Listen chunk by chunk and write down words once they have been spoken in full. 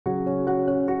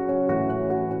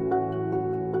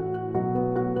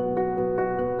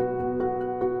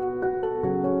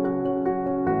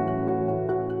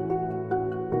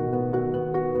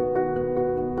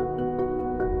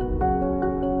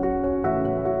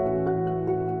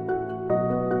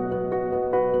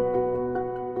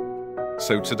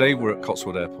So today we're at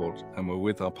Cotswold Airport and we're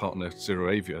with our partner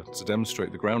ZeroAvia to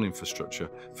demonstrate the ground infrastructure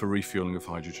for refuelling of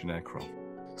hydrogen aircraft.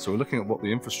 So we're looking at what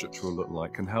the infrastructure will look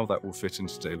like and how that will fit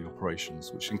into daily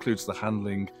operations, which includes the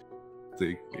handling,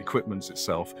 the equipment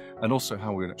itself, and also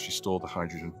how we would actually store the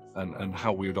hydrogen and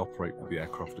how we would operate the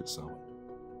aircraft itself.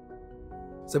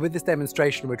 So with this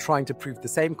demonstration, we're trying to prove the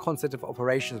same concept of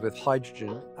operations with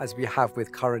hydrogen as we have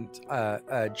with current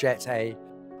Jet A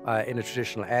in a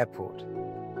traditional airport.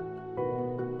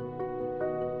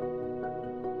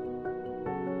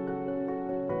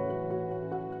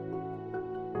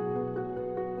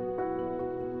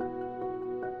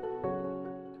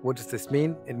 What does this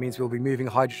mean? It means we'll be moving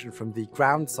hydrogen from the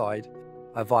ground side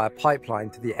via pipeline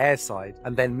to the air side,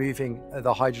 and then moving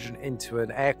the hydrogen into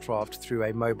an aircraft through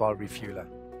a mobile refueler.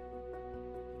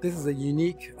 This is a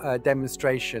unique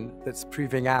demonstration that's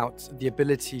proving out the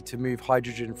ability to move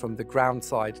hydrogen from the ground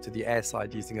side to the air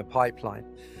side using a pipeline.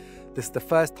 This is the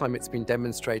first time it's been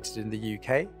demonstrated in the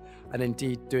UK, and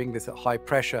indeed doing this at high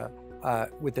pressure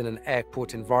within an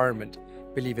airport environment.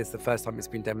 I believe it's the first time it's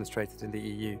been demonstrated in the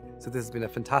EU. So this has been a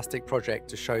fantastic project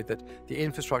to show that the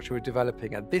infrastructure we're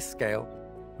developing at this scale,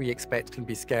 we expect can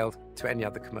be scaled to any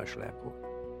other commercial airport.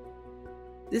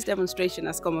 This demonstration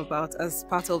has come about as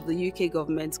part of the UK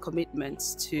government's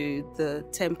commitment to the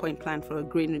 10-point plan for a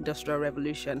green industrial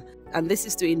revolution. And this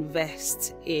is to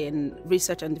invest in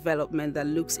research and development that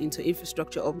looks into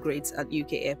infrastructure upgrades at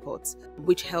UK airports,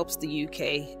 which helps the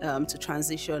UK to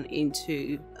transition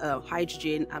into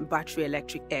hydrogen and battery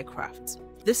electric aircraft.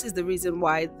 This is the reason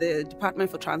why the Department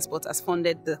for Transport has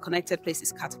funded the Connected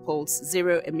Places Catapult's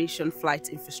Zero Emission Flight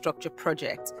Infrastructure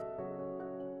project.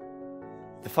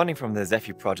 The funding from the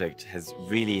ZeroAvia project has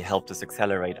really helped us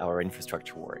accelerate our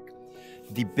infrastructure work.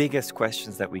 The biggest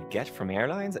questions that we get from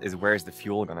airlines is where's the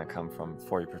fuel going to come from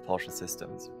for your propulsion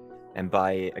systems? And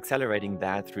by accelerating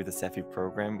that through the ZeroAvia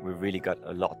program, we really got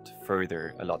a lot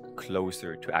further, a lot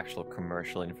closer to actual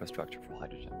commercial infrastructure for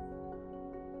hydrogen.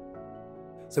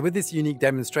 So with this unique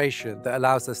demonstration that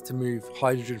allows us to move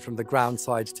hydrogen from the ground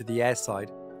side to the air side,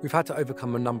 we've had to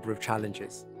overcome a number of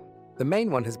challenges. The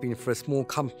main one has been for a small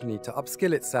company to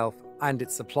upskill itself and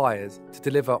its suppliers to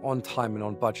deliver on time and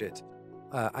on budget,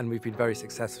 and we've been very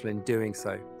successful in doing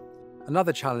so.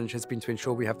 Another challenge has been to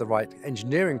ensure we have the right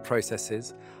engineering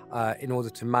processes in order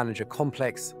to manage a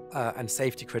complex and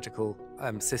safety critical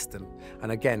system.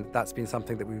 And again, that's been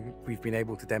something that we've been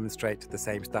able to demonstrate to the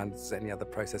same standards as any other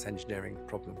process engineering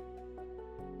problem.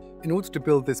 In order to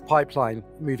build this pipeline,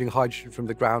 moving hydrogen from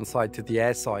the ground side to the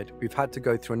air side, we've had to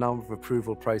go through a number of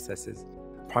approval processes,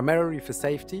 primarily for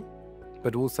safety,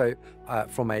 but also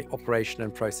from an operation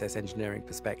and process engineering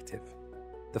perspective.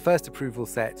 The first approval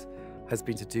set has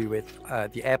been to do with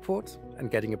the airport and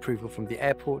getting approval from the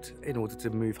airport in order to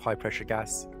move high pressure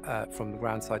gas from the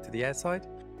ground side to the air side.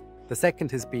 The second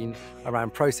has been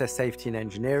around process safety and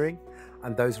engineering,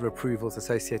 and those are approvals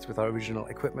associated with our original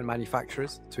equipment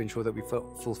manufacturers to ensure that we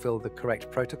fulfill the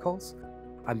correct protocols.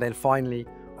 And then finally,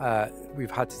 we've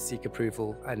had to seek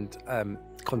approval and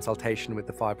consultation with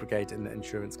the fire brigade and the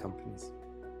insurance companies.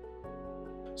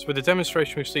 So with the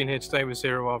demonstration we've seen here today with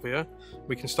ZeroAvia,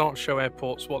 we can start to show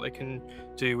airports what they can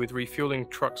do with refueling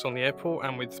trucks on the airport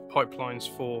and with pipelines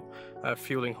for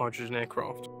fueling hydrogen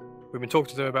aircraft. We've been talking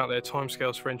to them about their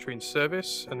timescales for entry into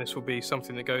service, and this will be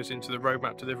something that goes into the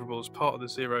roadmap deliverable as part of the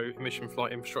Zero Emission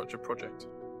Flight Infrastructure project.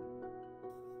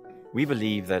 We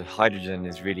believe that hydrogen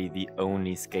is really the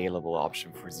only scalable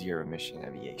option for zero-emission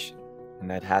aviation. And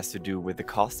that has to do with the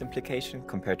cost implication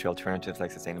compared to alternatives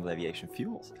like sustainable aviation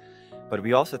fuels. But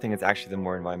we also think it's actually the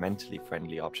more environmentally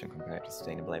friendly option compared to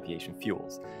sustainable aviation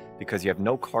fuels, because you have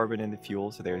no carbon in the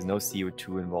fuel, so there is no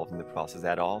CO2 involved in the process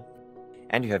at all.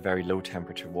 And you have very low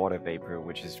temperature water vapor,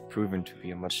 which is proven to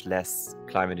be a much less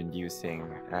climate-inducing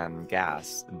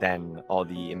gas than all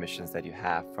the emissions that you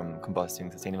have from combusting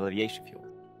sustainable aviation fuel.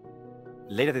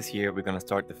 Later this year, we're going to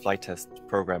start the flight test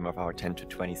program of our 10 to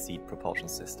 20 seat propulsion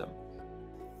system.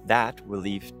 That will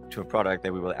lead to a product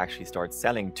that we will actually start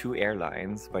selling to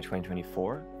airlines by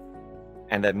 2024.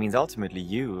 And that means ultimately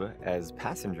you, as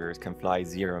passengers, can fly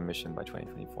zero emission by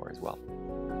 2024 as well.